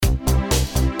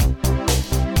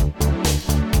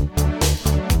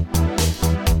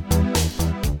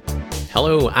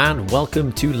Hello and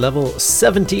welcome to level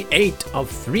 78 of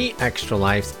 3 Extra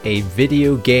Lives, a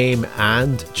video game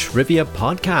and trivia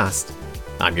podcast.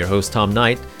 I'm your host Tom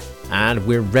Knight, and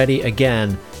we're ready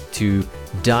again to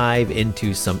dive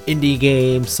into some indie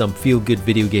games, some feel-good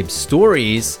video game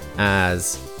stories,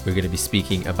 as we're going to be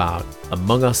speaking about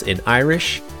Among Us in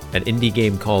Irish, an indie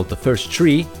game called The First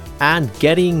Tree, and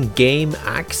getting game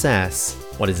access.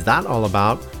 What is that all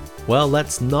about? Well,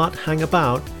 let's not hang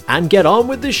about and get on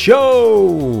with the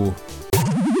show!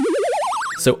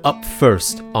 So up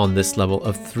first on this level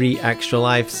of 3 Extra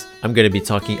Lives, I'm going to be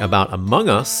talking about Among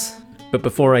Us. But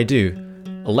before I do,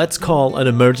 let's call an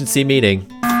emergency meeting.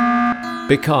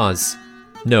 Because,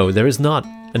 no, there is not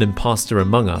an imposter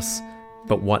among us.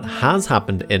 But what has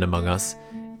happened in Among Us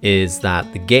is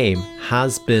that the game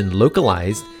has been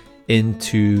localized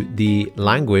into the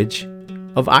language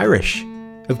of Irish,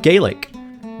 of Gaelic.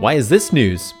 Why is this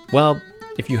news? Well,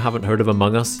 if you haven't heard of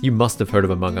Among Us, you must have heard of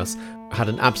Among Us. It had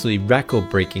an absolutely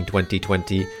record-breaking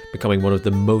 2020, becoming one of the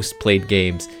most played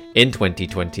games in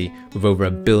 2020 with over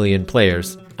 1 billion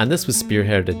players. And this was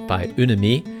spearheaded by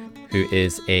Unami, who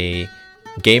is a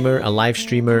gamer, a live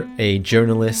streamer, a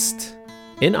journalist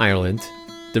in Ireland.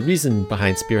 The reason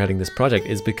behind spearheading this project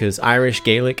is because Irish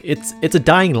Gaelic, it's a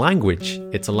dying language.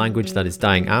 It's a language that is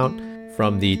dying out.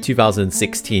 From the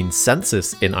 2016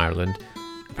 census in Ireland,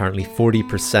 apparently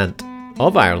 40%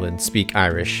 of Ireland speak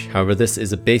Irish. However, this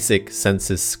is a basic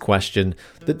census question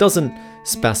that doesn't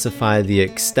specify the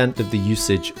extent of the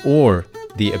usage or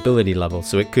the ability level.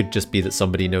 So it could just be that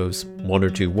somebody knows 1 or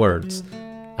 2 words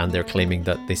and they're claiming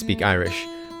that they speak Irish.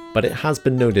 But it has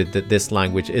been noted that this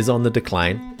language is on the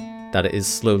decline, that it is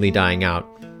slowly dying out.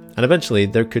 And eventually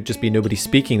there could just be nobody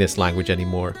speaking this language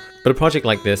anymore. But a project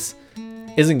like this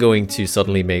isn't going to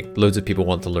suddenly make loads of people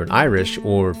want to learn Irish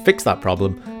or fix that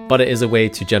problem, but it is a way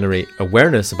to generate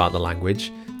awareness about the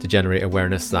language, to generate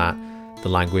awareness that the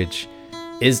language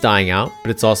is dying out,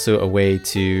 but it's also a way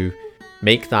to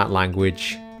make that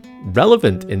language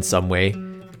relevant in some way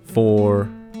for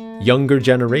younger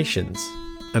generations.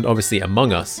 And obviously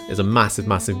Among Us is a massive,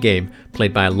 massive game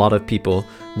played by a lot of people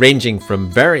ranging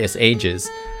from various ages,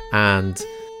 and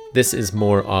this is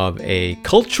more of a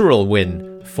cultural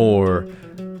win for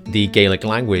the Gaelic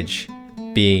language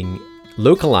being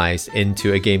localized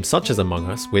into a game such as Among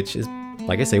Us, which is,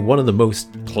 like I say, one of the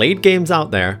most played games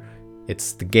out there.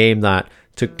 It's the game that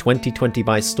took 2020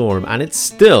 by storm, and it's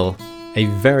still a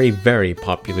very, very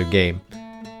popular game.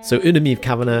 So Unami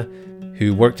Kavanagh,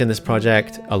 who worked in this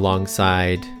project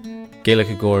alongside Gaelic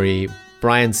Agori,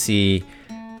 Brian C.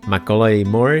 Macaulay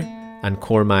Moore, and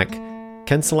Cormac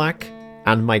Kensalak,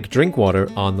 and Mike Drinkwater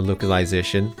on the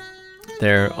localization.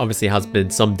 There obviously has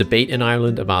been some debate in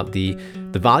Ireland about the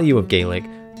value of Gaelic,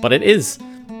 but it is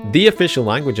the official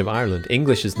language of Ireland.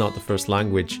 English is not the first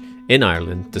language in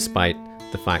Ireland, despite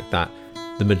the fact that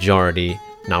the majority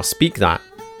now speak that.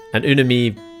 And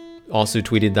Unami also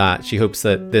tweeted that she hopes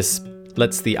that this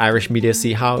lets the Irish media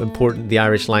see how important the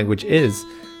Irish language is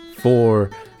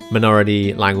for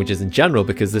minority languages in general,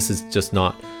 because this is just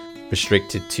not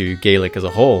restricted to Gaelic as a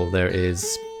whole. There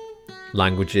is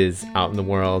languages out in the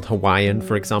world. Hawaiian,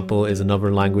 for example, is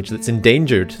another language that's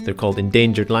endangered. They're called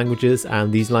endangered languages,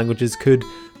 and these languages could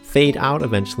fade out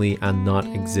eventually and not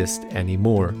exist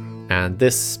anymore. And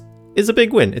this is a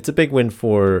big win. It's a big win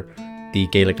for the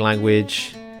Gaelic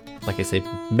language. Like I say,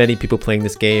 many people playing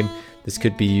this game. This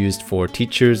could be used for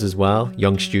teachers as well,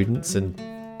 young students, and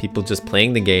people just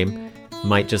playing the game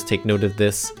might just take note of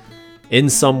this in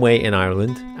some way in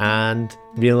Ireland and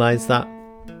realize that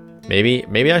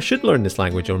maybe I should learn this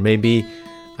language, or maybe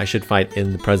I should fight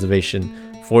in the preservation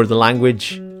for the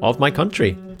language of my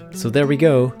country. So there we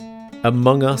go.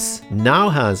 Among Us now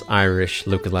has Irish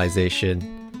localization.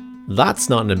 That's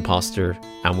not an imposter,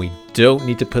 and we don't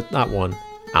need to put that one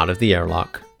out of the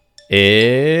airlock.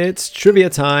 It's trivia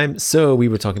time. So we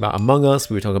were talking about Among Us,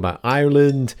 we were talking about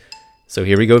Ireland. So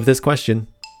here we go with this question.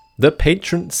 The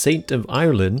patron saint of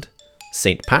Ireland,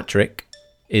 St. Patrick,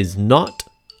 is not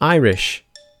Irish.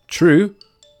 True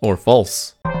or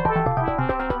false?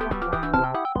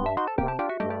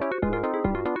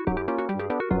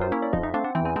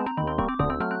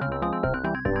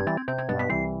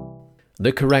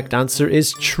 The correct answer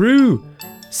is true.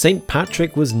 St.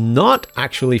 Patrick was not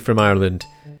actually from Ireland.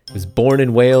 He was born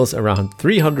in Wales around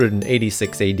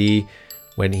 386 AD,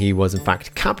 when he was in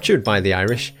fact captured by the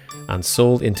Irish and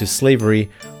sold into slavery,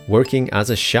 working as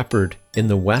a shepherd in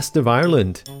the west of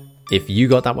Ireland. If you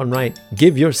got that one right,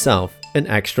 give yourself an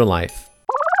extra life.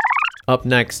 Up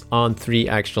next on 3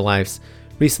 Extra Lives,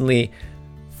 recently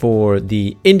for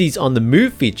the Indies on the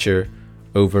Move feature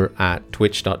over at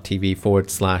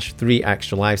twitch.tv/3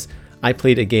 Extra Lives, I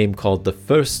played a game called The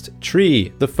First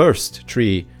Tree. The First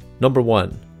Tree. Number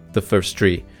 1. The First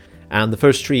Tree. And The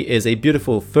First Tree is a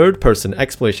beautiful third-person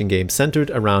exploration game centered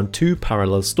around two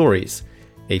parallel stories.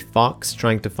 A fox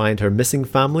trying to find her missing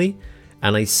family,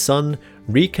 and a son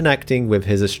reconnecting with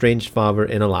his estranged father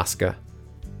in Alaska.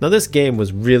 Now this game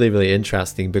was really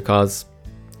interesting because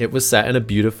it was set in a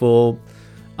beautiful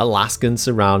Alaskan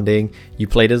surrounding. You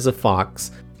played as a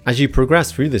fox. As you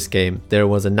progressed through this game, there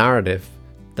was a narrative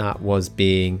that was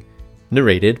being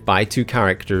narrated by two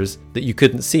characters that you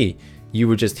couldn't see. You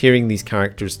were just hearing these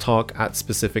characters talk at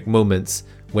specific moments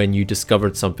when you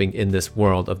discovered something in this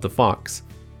world of the fox.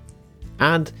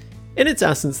 And in its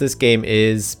essence, this game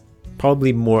is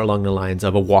probably more along the lines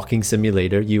of a walking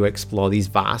simulator. You explore these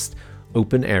vast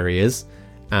open areas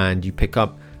and you pick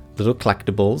up little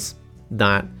collectibles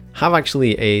that have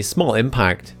actually a small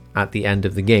impact at the end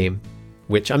of the game,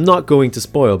 which I'm not going to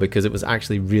spoil because it was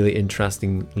actually really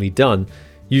interestingly done.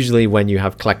 Usually when you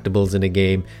have collectibles in a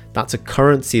game, that's a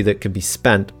currency that could be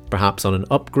spent perhaps on an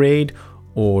upgrade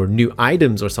or new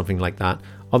items or something like that.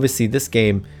 Obviously this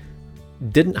game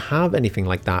didn't have anything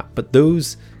like that, but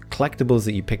those collectibles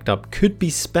that you picked up could be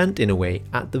spent in a way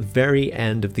at the very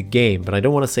end of the game, but I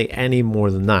don't want to say any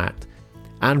more than that.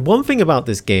 And one thing about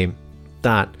this game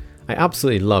that I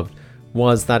absolutely loved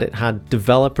was that it had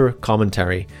developer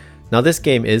commentary. Now this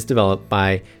game is developed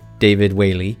by David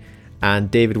Whaley,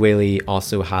 and David Whaley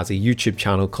also has a YouTube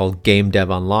channel called Game Dev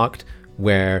Unlocked,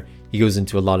 where he goes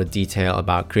into a lot of detail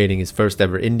about creating his first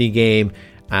ever indie game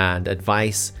and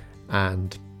advice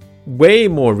and way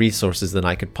more resources than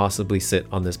I could possibly sit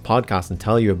on this podcast and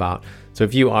tell you about. So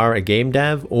if you are a game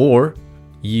dev or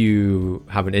you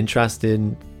have an interest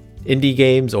in indie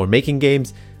games or making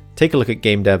games, take a look at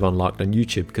Game Dev Unlocked on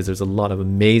YouTube because there's a lot of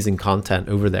amazing content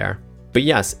over there. But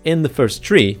yes, in The First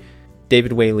Tree,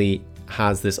 David Whaley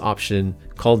has this option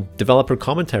called developer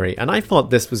commentary, and I thought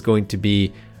this was going to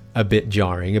be a bit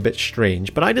jarring, a bit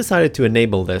strange, but I decided to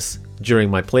enable this during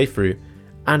my playthrough,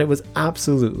 and it was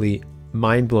absolutely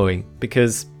mind-blowing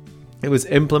because it was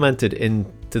implemented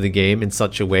into the game in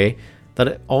such a way that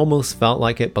it almost felt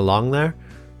like it belonged there.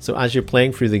 So as you're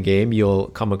playing through the game, you'll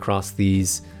come across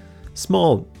these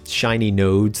small shiny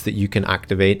nodes that you can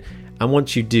activate, and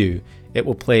once you do, it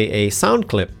will play a sound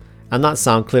clip, and that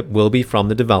sound clip will be from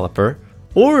the developer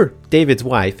or David's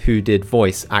wife, who did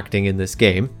voice acting in this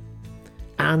game.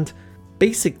 And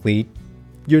basically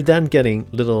you're then getting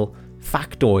little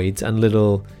factoids and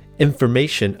little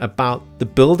information about the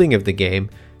building of the game.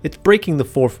 It's breaking the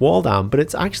fourth wall down, but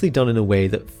it's actually done in a way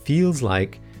that feels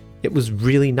like it was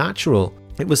really natural.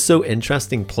 It was so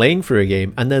interesting playing through a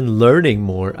game and then learning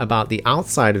more about the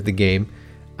outside of the game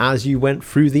as you went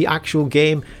through the actual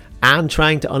game and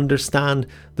trying to understand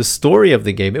the story of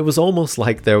the game. It was almost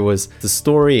like there was the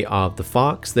story of the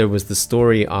fox, there was the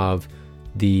story of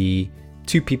the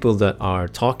two people that are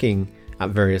talking at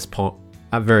various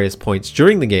points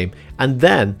during the game, and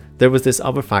then there was this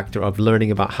other factor of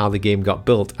learning about how the game got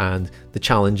built and the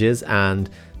challenges and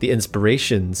the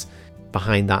inspirations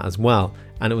behind that as well.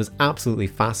 And it was absolutely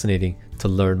fascinating to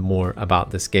learn more about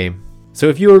this game. So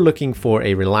if you're looking for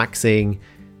a relaxing,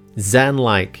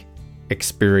 zen-like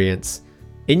experience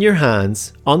in your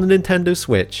hands on the Nintendo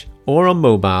Switch or on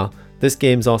mobile, this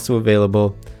game's also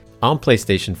available on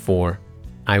PlayStation 4.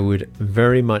 I would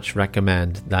very much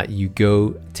recommend that you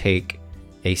go take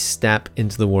a step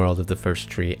into the world of The First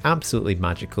Tree. Absolutely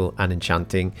magical and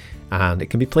enchanting, and it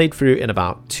can be played through in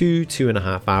about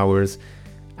 2.5 hours,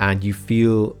 and you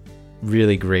feel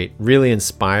really great, really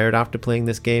inspired after playing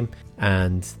this game.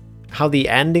 And how the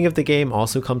ending of the game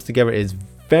also comes together is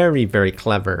very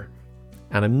clever.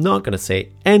 And I'm not going to say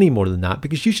any more than that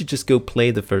because you should just go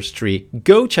play The First Tree.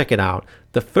 Go check it out.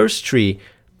 The First Tree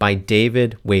by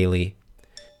David Whaley.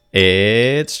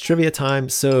 It's trivia time.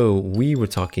 So we were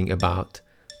talking about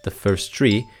The First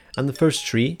Tree, and The First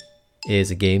Tree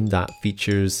is a game that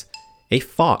features a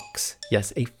fox.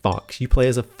 Yes, a fox. You play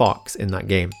as a fox in that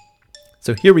game.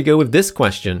 So here we go with this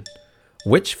question.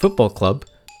 Which football club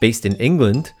based in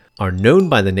England are known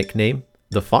by the nickname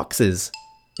The Foxes?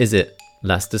 Is it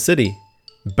Leicester City,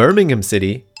 Birmingham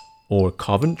City, or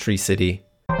Coventry City?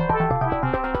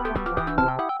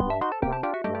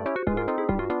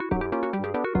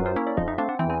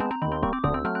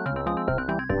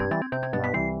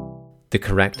 The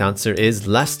correct answer is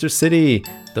Leicester City.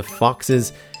 The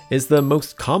Foxes is the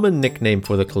most common nickname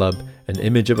for the club. An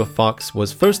image of a fox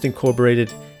was first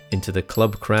incorporated into the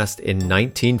club crest in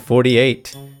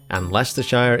 1948, and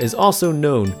Leicestershire is also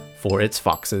known for its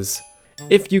foxes.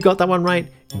 If you got that one right,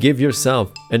 give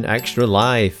yourself an extra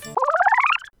life.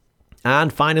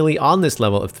 And finally, on this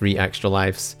level of 3 extra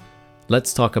lives,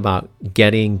 let's talk about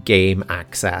getting game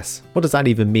access. What does that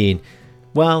even mean?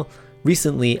 Well,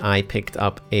 recently I picked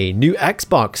up a new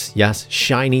Xbox. Yes,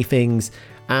 shiny things.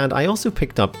 And I also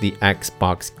picked up the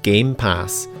Xbox Game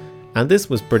Pass. And this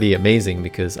was pretty amazing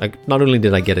because not only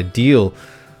did I get a deal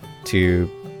to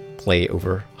play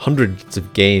over hundreds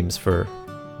of games for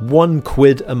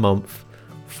 £1 a month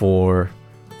for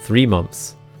 3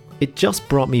 months. It just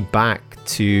brought me back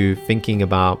to thinking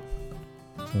about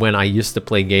when I used to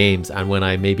play games and when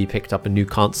I maybe picked up a new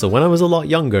console when I was a lot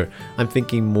younger. I'm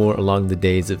thinking more along the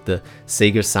days of the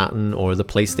Sega Saturn or the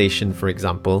PlayStation, for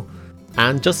example,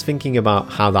 and just thinking about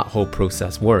how that whole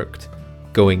process worked.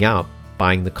 Going out,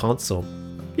 buying the console,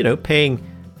 paying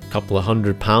a couple of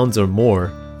 £100 or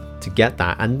more to get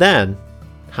that, and then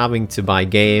having to buy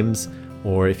games,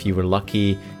 or if you were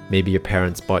lucky, maybe your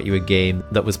parents bought you a game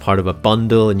that was part of a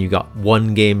bundle and you got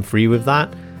one game free with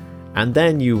that, and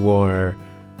then you were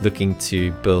looking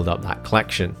to build up that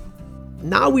collection.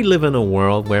 Now we live in a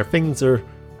world where things are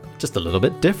just a little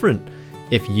bit different.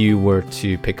 If you were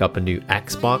to pick up a new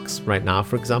Xbox right now,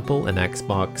 for example, an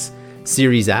Xbox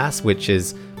Series S, which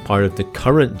is part of the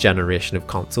current generation of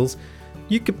consoles,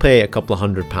 you could pay a couple of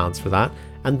 £100 for that,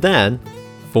 and then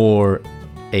for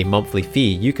a monthly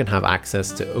fee you can have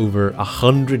access to over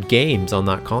 100 games on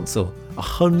that console.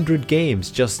 100 games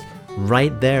just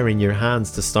right there in your hands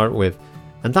to start with.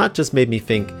 And that just made me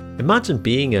think, imagine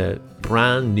being a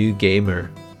brand new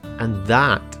gamer, and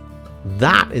that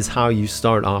is how you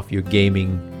start off your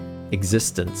gaming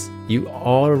existence. You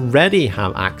already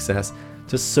have access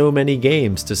to so many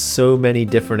games, to so many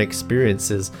different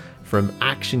experiences, from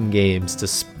action games to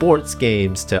sports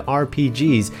games to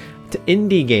RPGs to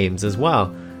indie games as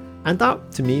well. And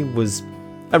that to me was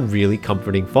a really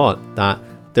comforting thought, that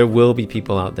there will be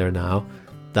people out there now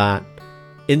that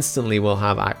instantly will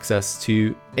have access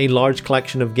to a large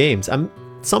collection of games. And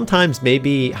sometimes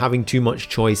maybe having too much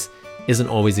choice isn't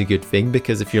always a good thing,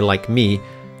 because if you're like me,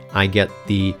 I get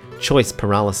the choice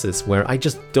paralysis where I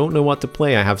just don't know what to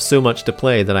play. I have so much to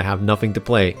play that I have nothing to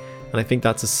play. And I think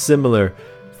that's a similar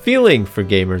feeling for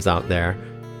gamers out there,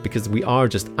 because we are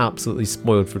just absolutely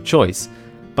spoiled for choice.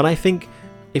 But I think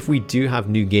if we do have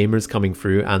new gamers coming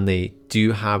through and they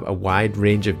do have a wide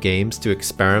range of games to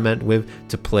experiment with,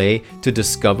 to play, to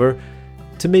discover,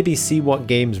 to maybe see what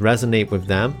games resonate with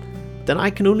them, then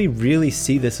I can only really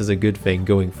see this as a good thing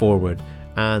going forward.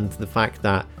 And the fact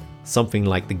that something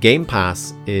like the Game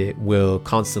Pass, it will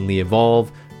constantly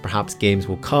evolve, perhaps games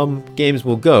will come, games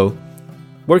will go,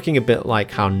 working a bit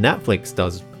like how Netflix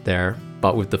does there,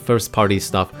 but with the first party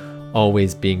stuff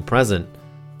always being present.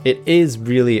 It is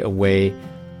really a way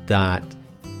that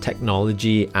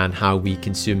technology and how we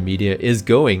consume media is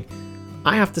going.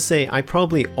 I have to say, I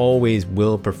probably always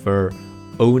will prefer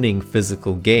owning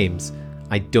physical games.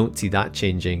 I don't see that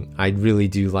changing. I really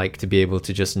do like to be able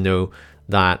to just know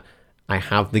that I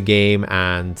have the game,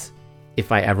 and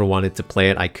if I ever wanted to play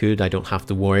it, I could. I don't have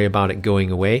to worry about it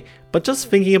going away. But just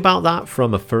thinking about that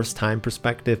from a first-time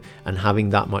perspective and having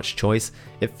that much choice,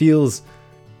 it feels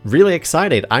really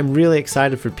excited. I'm really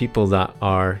excited for people that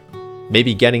are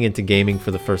maybe getting into gaming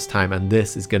for the first time, and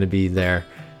this is going to be their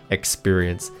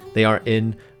experience. They are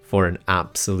in for an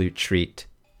absolute treat.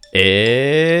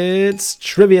 It's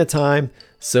trivia time.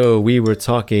 So we were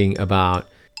talking about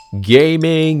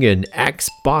gaming and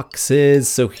Xboxes.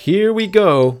 So here we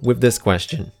go with this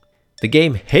question. The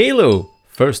game Halo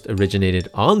first originated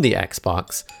on the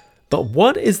Xbox, but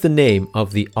what is the name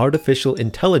of the artificial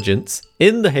intelligence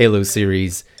in the Halo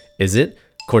series? Is it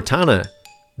Cortana,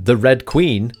 the Red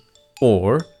Queen,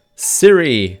 or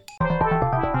Siri?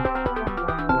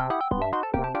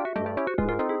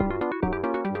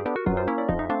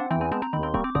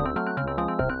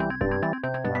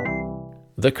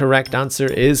 The correct answer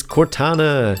is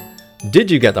Cortana. Did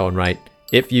you get that one right?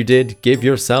 If you did, give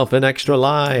yourself an extra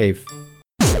life.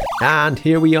 And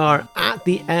here we are at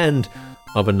the end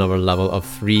of another level of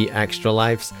 3 extra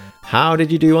lives. How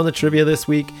did you do on the trivia this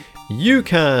week? You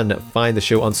can find the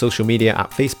show on social media at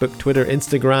Facebook, Twitter,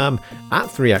 Instagram at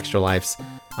 3 extra lives.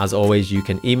 As always, you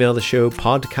can email the show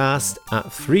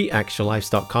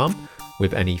podcast@3extralives.com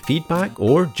with any feedback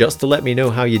or just to let me know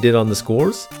how you did on the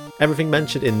scores. Everything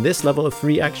mentioned in this level of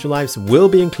 3 extra lives will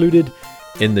be included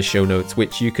in the show notes,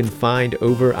 which you can find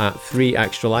over at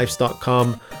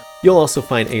 3extralives.com. You'll also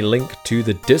find a link to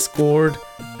the Discord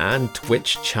and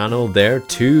Twitch channel there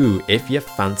too, if you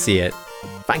fancy it.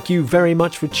 Thank you very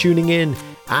much for tuning in,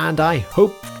 and I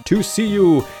hope to see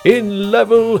you in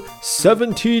level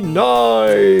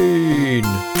 79.